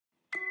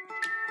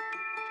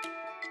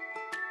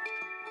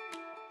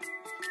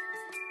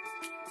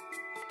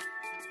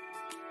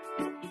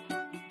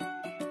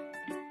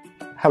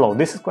Hello,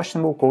 this is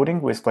Questionable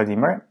Coding with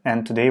Vladimir,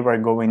 and today we're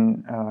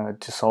going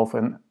to solve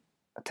a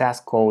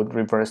task called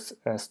reverse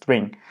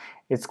string.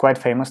 It's quite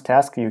famous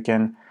task. You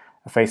can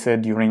face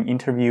it during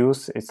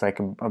interviews. It's like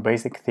a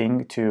basic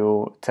thing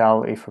to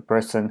tell if a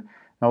person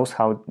knows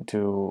how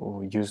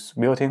to use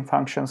built-in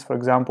functions, for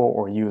example,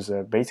 or use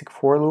a basic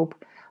for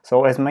loop.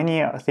 So as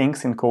many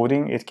things in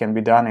coding, it can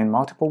be done in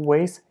multiple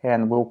ways,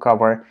 and we'll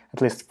cover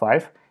at least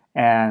 5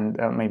 and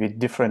maybe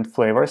different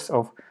flavors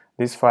of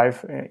these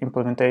 5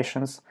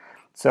 implementations.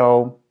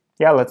 So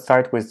yeah, let's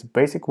start with the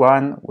basic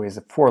one with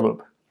a for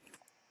loop.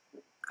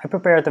 I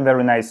prepared a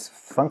very nice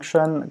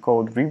function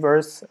called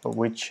reverse,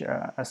 which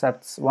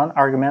accepts one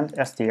argument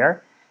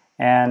str,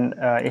 and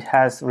it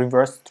has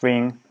reverse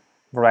string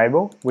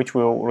variable, which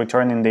will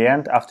return in the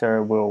end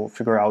after we'll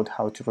figure out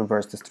how to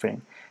reverse the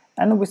string.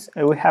 And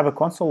we have a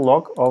console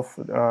log of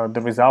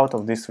the result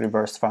of this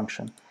reverse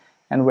function,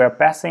 and we are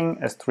passing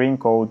a string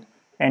called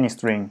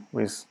anyString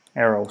with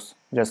arrows,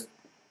 just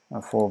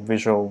for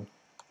visual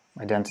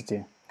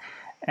identity.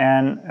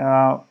 And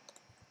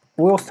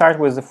we'll start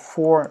with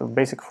the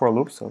basic for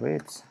loop. Sorry,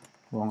 it's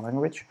wrong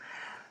language.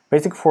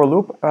 Basic for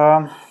loop,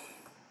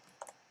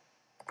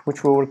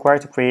 which will require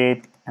to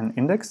create an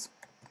index,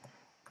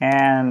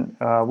 and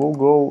we'll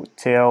go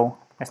till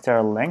str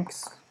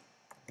length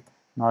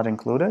not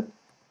included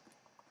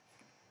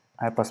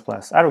I++.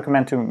 I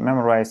recommend to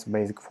memorize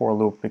basic for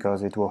loop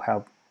because it will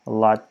help a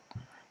lot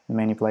in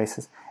many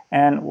places.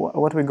 And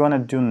what we're going to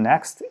do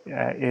next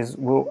is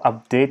we'll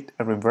update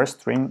a reverse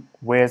string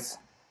with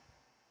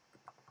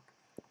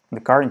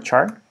the current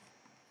char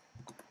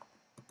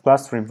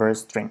plus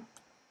reverse string,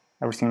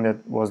 everything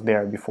that was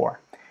there before.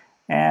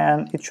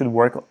 And it should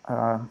work.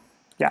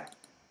 Yeah,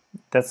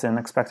 that's an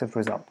expected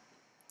result.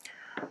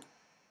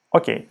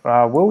 Okay,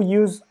 we'll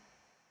use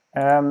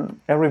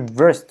a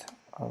reversed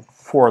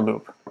for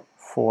loop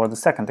for the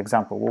second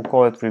example. We'll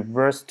call it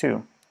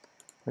reverse2.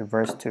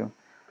 Reverse2.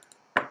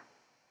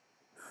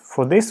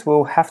 For this,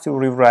 we'll have to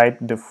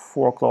rewrite the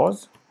for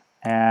clause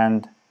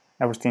and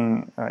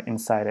everything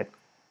inside it.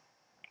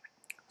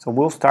 So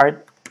we'll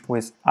start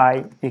with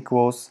I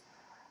equals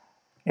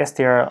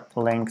str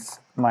length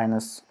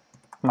minus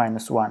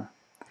 1.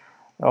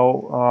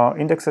 So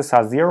indexes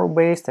are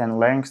 0-based and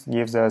length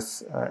gives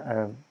us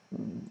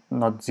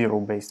not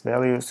 0-based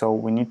value, so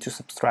we need to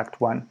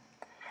subtract 1.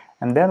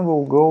 And then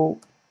we'll go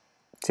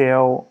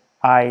till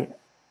I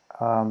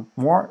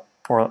more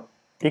or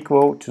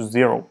equal to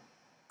 0,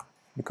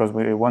 because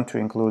we want to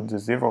include the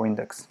 0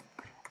 index,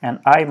 and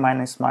I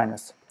minus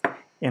minus.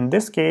 In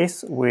this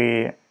case,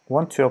 we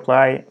want to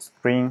apply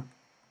string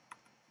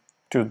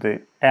to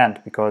the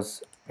end,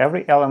 because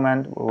every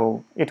element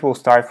will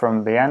start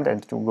from the end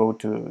and it will go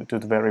to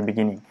the very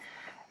beginning.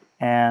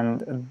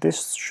 And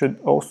this should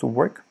also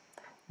work.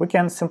 We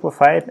can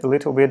simplify it a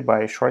little bit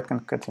by short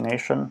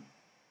concatenation,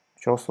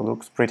 which also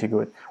looks pretty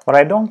good. What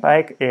I don't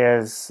like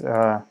is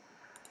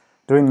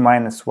doing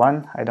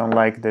 -1. I don't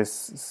like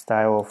this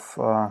style of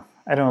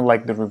I don't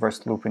like the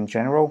reversed loop in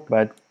general,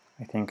 but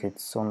I think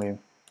it's only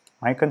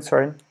my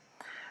concern.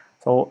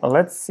 So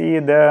let's see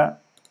the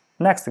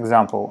next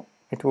example.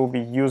 It will be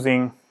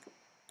using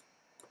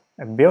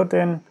a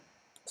built-in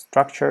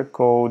structure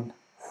called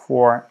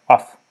for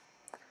off.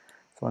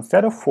 So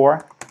instead of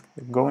for,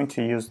 we're going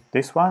to use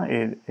this one.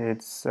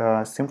 It's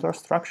a simpler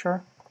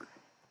structure.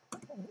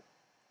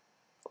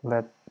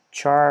 Let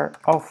char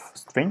of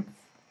string.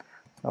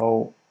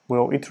 So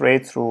we'll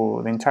iterate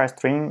through the entire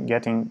string,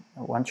 getting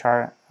one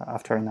char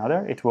after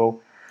another. It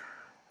will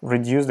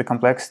reduce the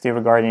complexity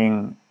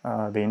regarding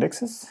the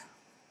indexes.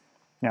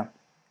 Yeah,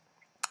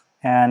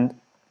 and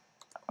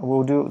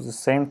we'll do the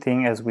same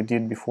thing as we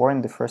did before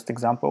in the first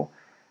example.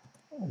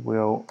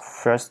 We'll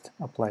first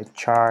apply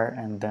char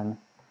and then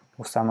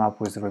we'll sum up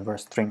with the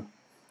reverse string.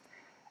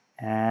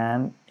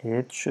 And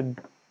it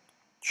should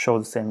show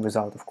the same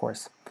result, of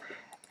course.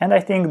 And I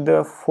think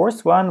the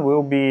fourth one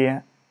will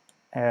be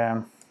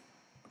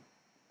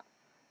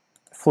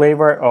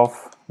flavor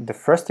of the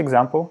first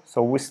example.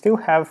 So we still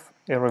have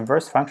a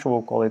reverse function,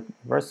 we'll call it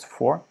reverse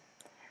for,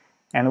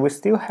 and we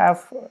still have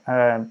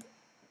a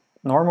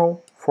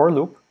normal for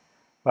loop,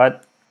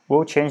 but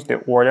we'll change the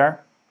order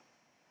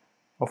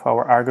of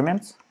our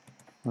arguments.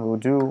 We'll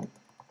do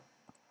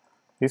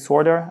this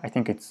order. I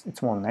think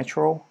it's more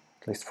natural,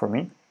 at least for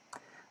me,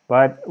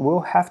 but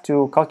we'll have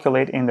to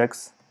calculate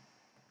index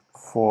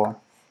for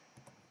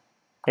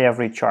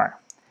every char.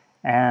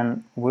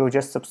 And we'll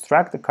just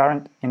subtract the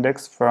current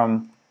index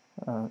from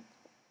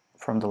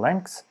the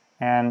length,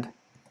 and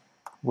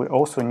we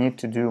also need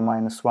to do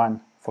 -1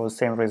 for the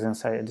same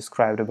reasons I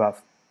described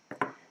above.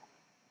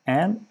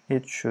 And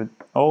it should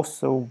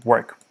also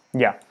work.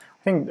 Yeah,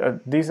 I think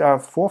these are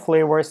 4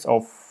 flavors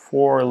of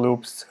for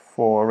loops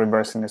for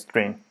reversing a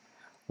string.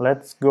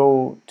 Let's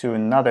go to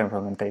another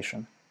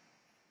implementation.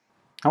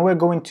 Now we're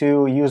going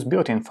to use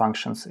built-in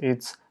functions.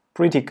 It's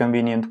pretty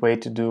convenient way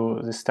to do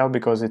this stuff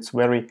because it's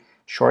very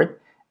short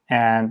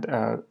and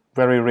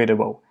very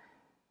readable.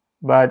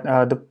 But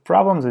the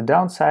problem, the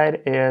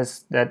downside,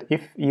 is that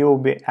if you'll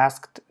be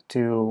asked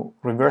to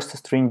reverse the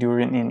string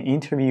during an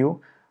interview,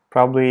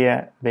 probably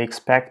they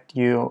expect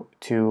you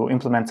to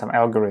implement some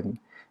algorithm,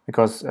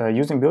 because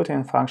using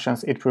built-in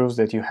functions, it proves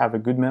that you have a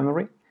good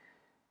memory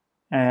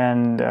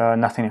and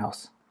nothing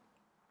else.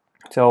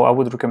 So I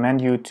would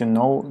recommend you to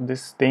know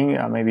this thing,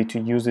 maybe to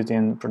use it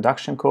in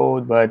production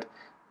code, but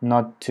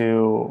not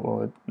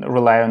to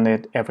rely on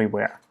it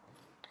everywhere.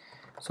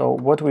 So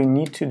what we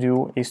need to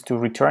do is to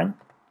return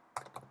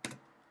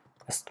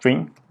a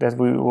string that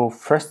we will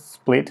first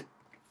split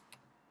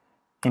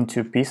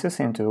into pieces,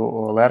 into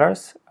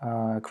letters,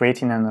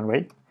 creating an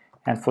array.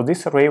 And for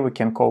this array, we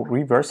can call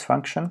reverse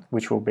function,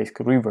 which will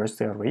basically reverse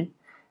the array.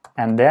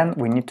 And then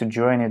we need to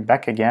join it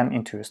back again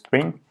into a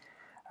string,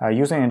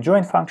 using a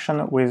join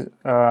function with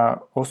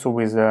also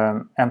with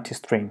an empty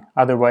string.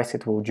 Otherwise,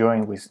 it will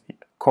join with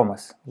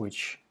commas,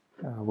 which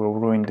will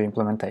ruin the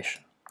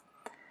implementation.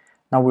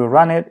 Now we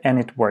run it and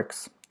it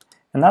works.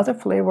 Another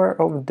flavor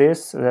of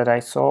this that I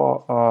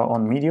saw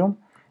on Medium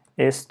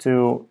is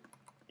to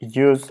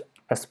use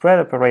a spread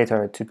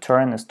operator to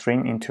turn a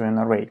string into an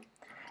array.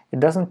 It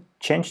doesn't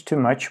change too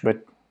much,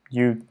 but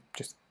you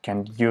just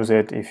can use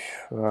it if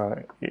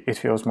it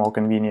feels more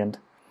convenient.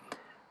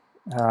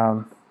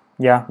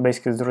 Yeah,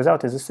 basically the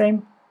result is the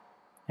same,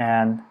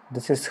 and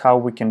this is how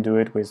we can do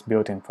it with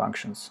built-in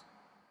functions.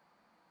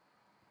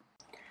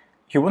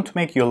 If you want to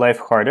make your life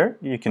harder,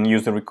 you can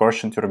use the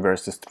recursion to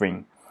reverse a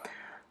string.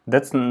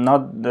 That's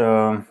not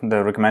the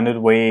recommended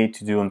way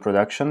to do in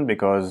production,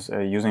 because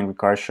using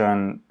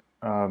recursion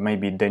may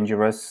be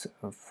dangerous.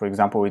 For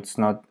example, it's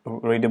not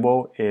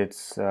readable,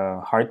 it's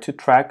hard to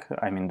track,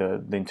 I mean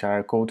the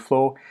entire code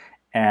flow,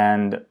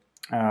 and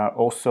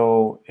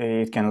also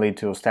it can lead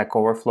to stack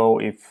overflow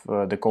if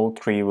the code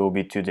tree will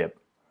be too deep.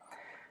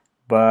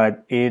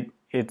 But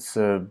it's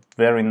a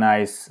very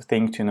nice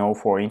thing to know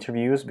for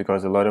interviews,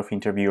 because a lot of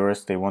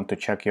interviewers, they want to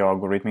check your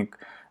algorithmic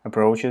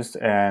approaches,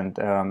 and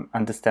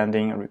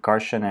understanding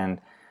recursion and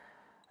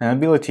an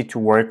ability to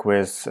work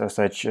with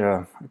such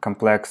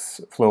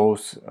complex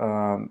flows,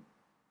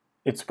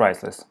 it's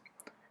priceless.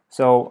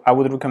 So I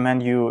would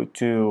recommend you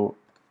to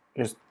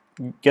just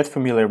get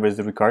familiar with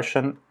the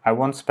recursion. I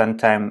won't spend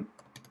time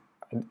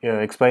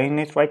explaining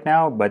it right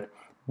now, but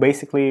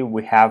basically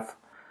we have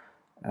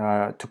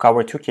to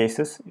cover two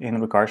cases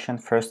in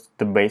recursion. First,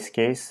 the base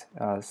case,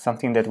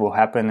 something that will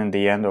happen in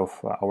the end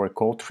of our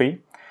code tree,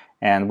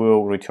 and we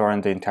will return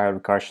the entire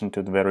recursion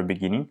to the very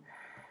beginning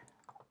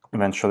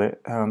eventually.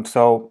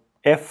 So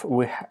if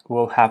we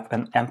will have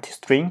an empty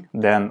string,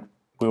 then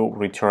we'll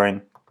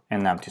return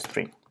an empty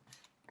string.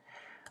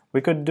 We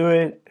could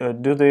do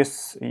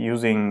this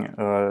using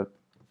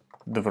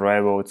the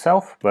variable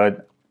itself,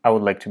 but I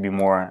would like to be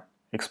more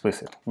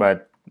explicit,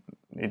 but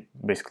it's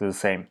basically the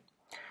same.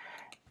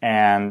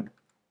 And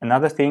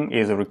another thing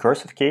is a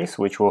recursive case,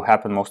 which will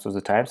happen most of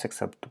the times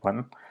except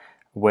one,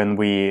 when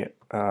we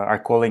are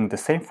calling the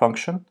same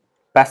function,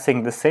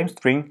 passing the same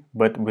string,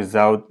 but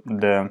without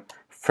the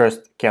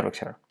first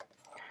character.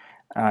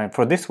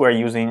 For this, we're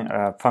using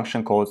a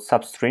function called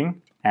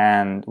substring,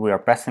 and we are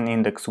passing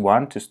index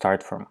 1 to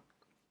start from.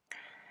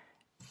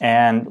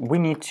 And we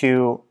need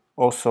to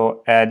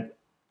also add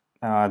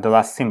the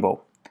last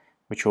symbol,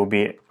 which will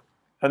be,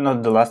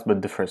 not the last,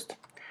 but the first,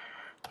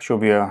 which will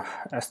be a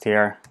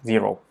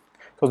str0.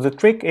 So the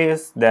trick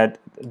is that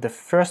the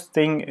first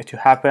thing to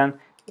happen,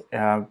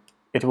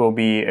 it will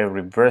be a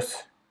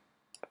reverse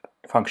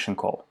function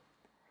call.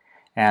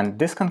 And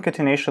this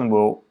concatenation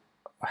will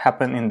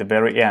happen in the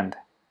very end.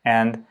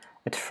 And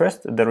at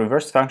first, the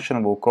reverse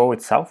function will call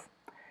itself,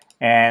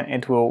 and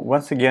it will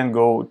once again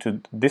go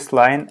to this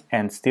line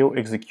and still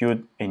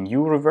execute a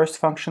new reverse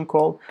function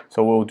call.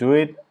 So we'll do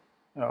it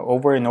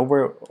over and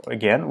over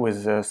again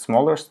with a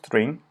smaller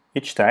string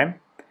each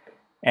time.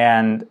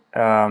 And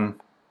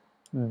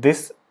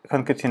this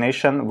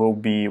concatenation will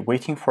be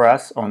waiting for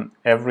us on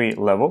every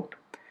level.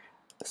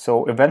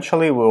 So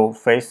eventually we'll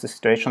face the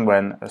situation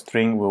when a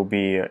string will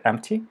be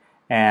empty,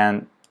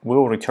 and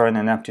we'll return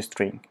an empty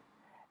string.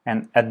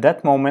 And at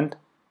that moment,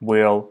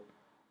 we'll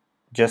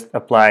just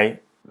apply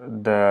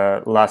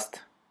the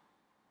last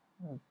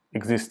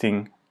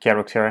existing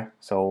character.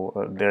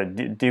 So they're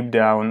deep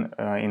down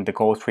in the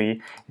call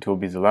tree, it will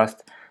be the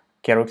last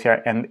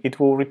character, and it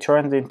will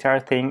return the entire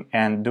thing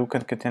and do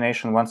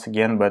concatenation once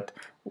again, but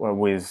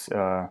with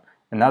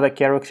another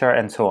character,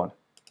 and so on.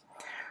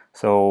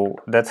 So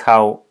that's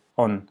how,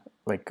 on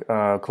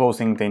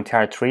closing the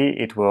entire tree,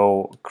 it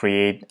will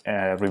create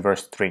a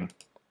reverse string.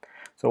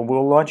 So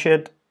we'll launch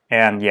it,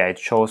 and yeah, it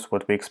shows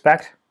what we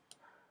expect.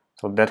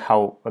 So that's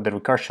how the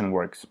recursion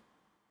works.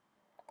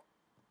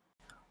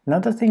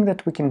 Another thing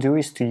that we can do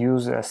is to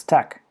use a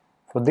stack.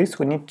 For this,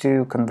 we need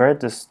to convert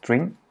the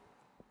string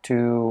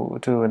to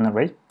an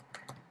array.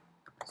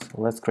 So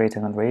let's create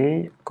an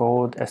array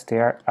called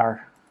str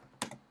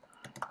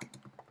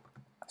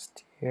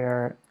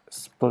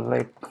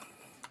split.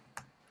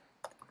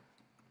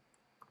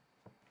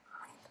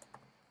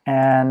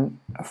 And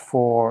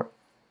for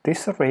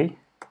this array,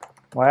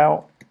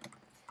 well,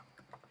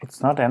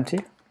 it's not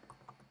empty.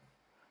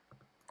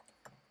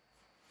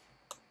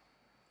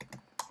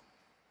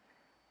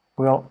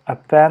 We'll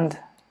append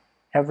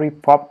every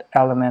popped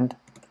element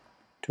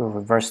to a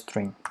reverse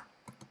string.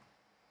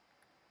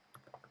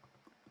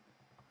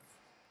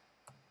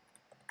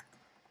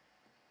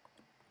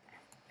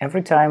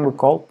 Every time we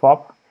call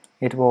pop,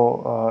 it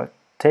will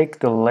take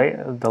the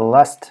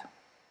last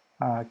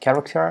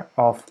character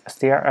of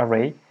str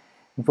array.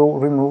 It will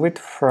remove it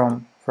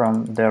from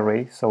the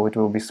array, so it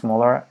will be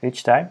smaller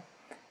each time,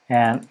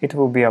 and it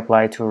will be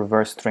applied to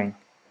reverse string.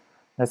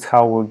 That's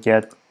how we'll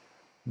get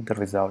the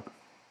result.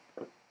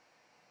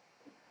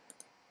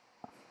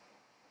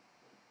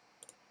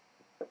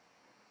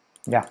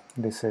 Yeah,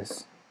 this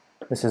is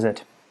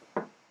it.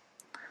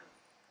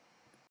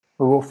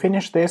 We will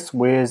finish this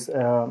with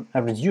a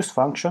reduce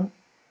function,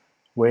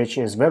 which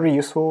is very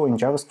useful in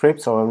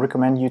JavaScript, so I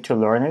recommend you to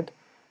learn it.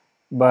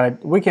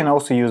 But we can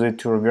also use it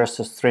to reverse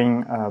a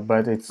string,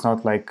 but it's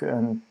not like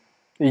a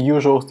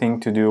usual thing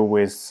to do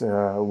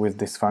with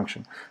this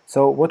function.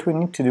 So what we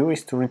need to do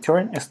is to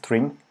return a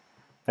string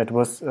that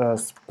was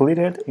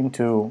splitted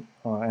into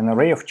an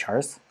array of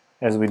chars,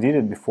 as we did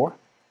it before.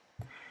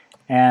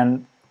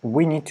 And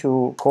we need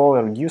to call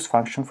a reduce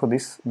function for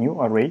this new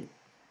array,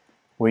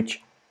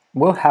 which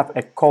will have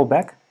a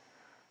callback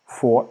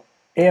for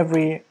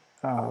every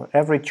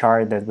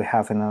char that we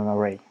have in an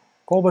array.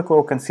 Callback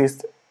will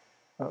consist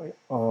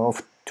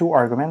of two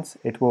arguments.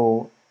 It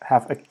will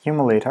have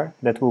accumulator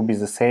that will be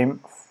the same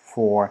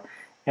for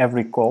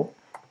every call,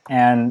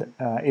 and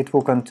it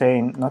will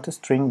contain not a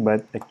string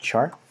but a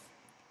char,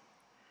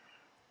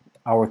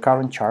 our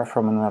current char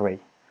from an array.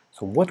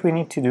 So what we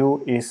need to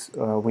do is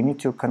we need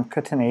to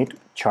concatenate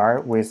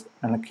char with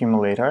an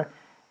accumulator,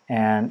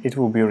 and it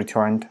will be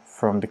returned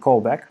from the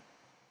callback.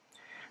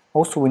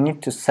 Also, we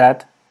need to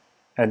set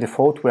a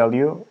default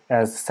value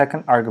as the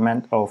second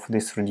argument of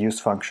this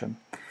reduce function.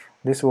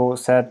 This will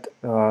set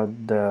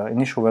the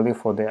initial value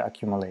for the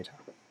accumulator.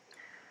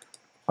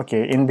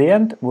 Okay, in the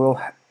end, we'll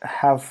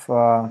have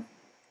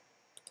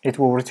it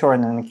will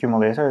return an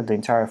accumulator. The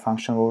entire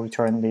function will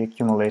return the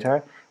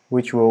accumulator,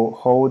 which will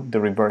hold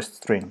the reverse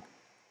string.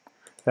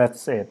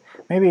 That's it.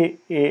 Maybe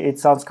it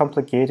sounds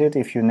complicated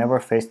if you never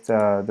faced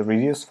the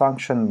reduce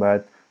function,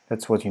 but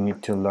that's what you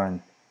need to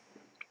learn.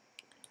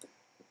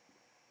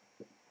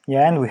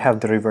 Yeah, and we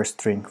have the reverse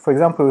string. For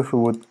example, if we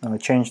would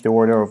change the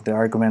order of the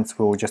arguments,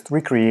 we will just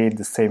recreate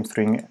the same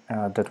string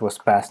that was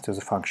passed to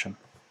the function.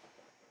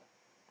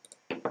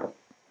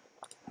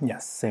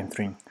 Yes, same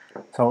string.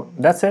 So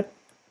that's it.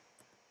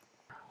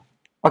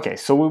 Okay,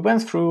 so we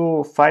went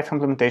through 5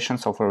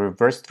 implementations of a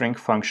reverse string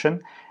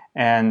function,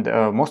 and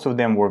most of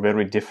them were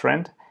very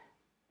different.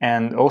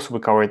 And also we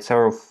covered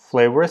several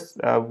flavors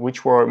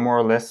which were more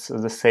or less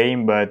the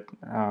same, but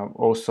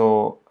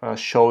also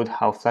showed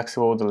how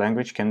flexible the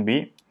language can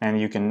be, and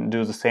you can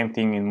do the same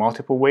thing in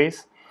multiple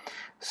ways.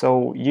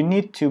 So you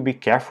need to be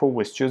careful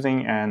with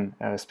choosing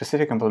a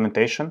specific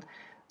implementation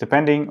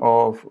depending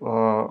of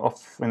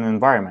an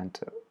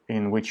environment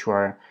in which you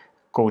are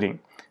coding.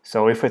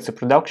 So if it's a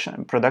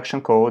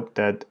production code,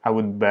 that I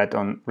would bet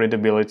on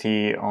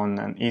readability, on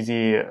an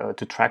easy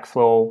to track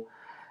flow.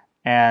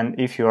 And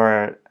if you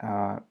are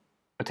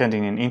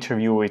attending an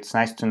interview, it's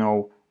nice to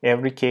know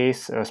every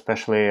case,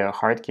 especially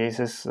hard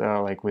cases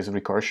like with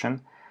recursion.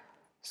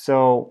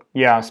 So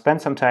yeah,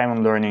 spend some time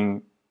on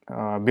learning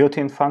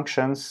built-in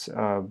functions,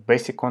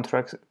 basic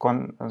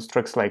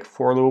constructs like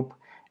for loop,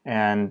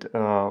 and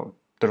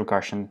the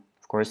recursion,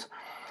 of course.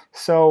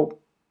 So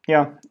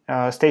yeah,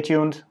 stay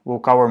tuned. We'll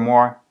cover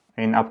more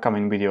in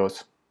upcoming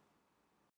videos.